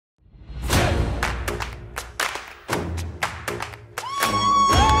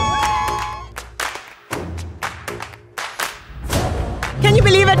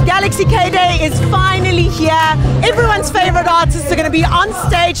it, Galaxy KDay is finally here. Everyone's favorite artists are going to be on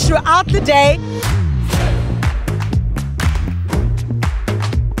stage throughout the day.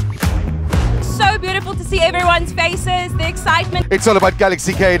 So beautiful to see everyone's faces, the excitement. It's all about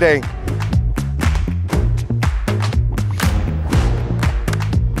Galaxy KDay.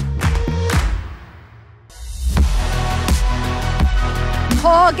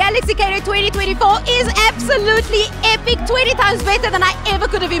 Oh, Galaxy KDay 2024 is absolutely epic, 20 times better than I ever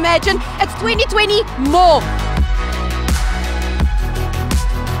could have imagined. It's 2020 more.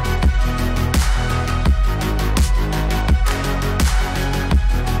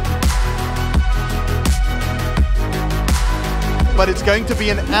 But it's going to be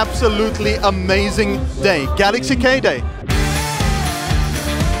an absolutely amazing day. Galaxy KDay.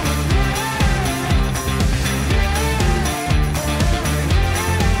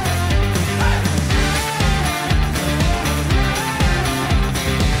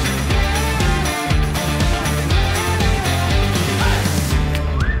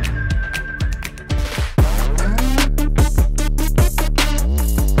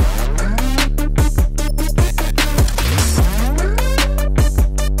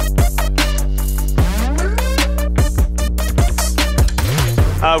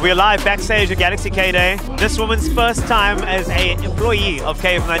 We're live backstage at Galaxy KDay. This woman's first time as an employee of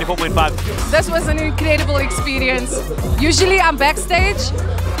KF 94.5. This was an incredible experience. Usually I'm backstage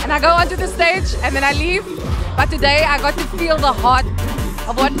and I go onto the stage and then I leave. But today I got to feel the heart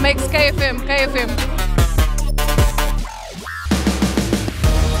of what makes KFM, KFM.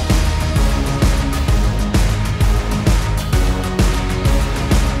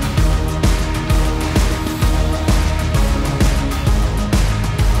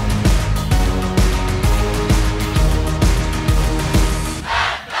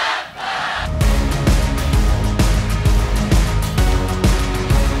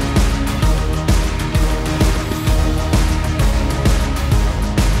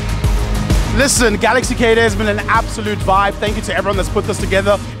 Listen, Galaxy KDay has been an absolute vibe. Thank you to everyone that's put this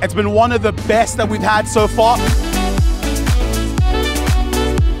together. It's been one of the best that we've had so far.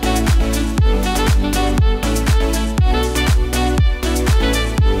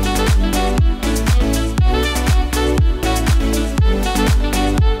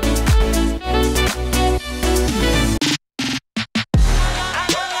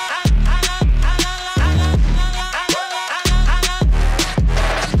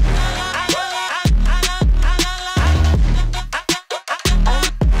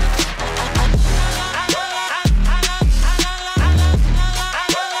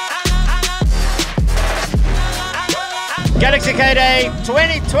 Galaxy KDay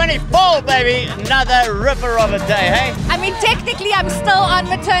 2024, baby. Another ripper of a day, hey? I mean, technically I'm still on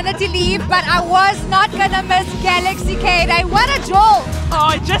maternity leave, but I was not gonna miss Galaxy KDay. What a draw!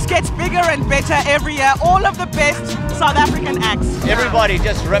 Oh, it just gets bigger and better every year. All of the best South African acts. Everybody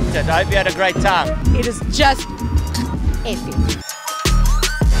just ripped it. I hope you had a great time. It is just epic.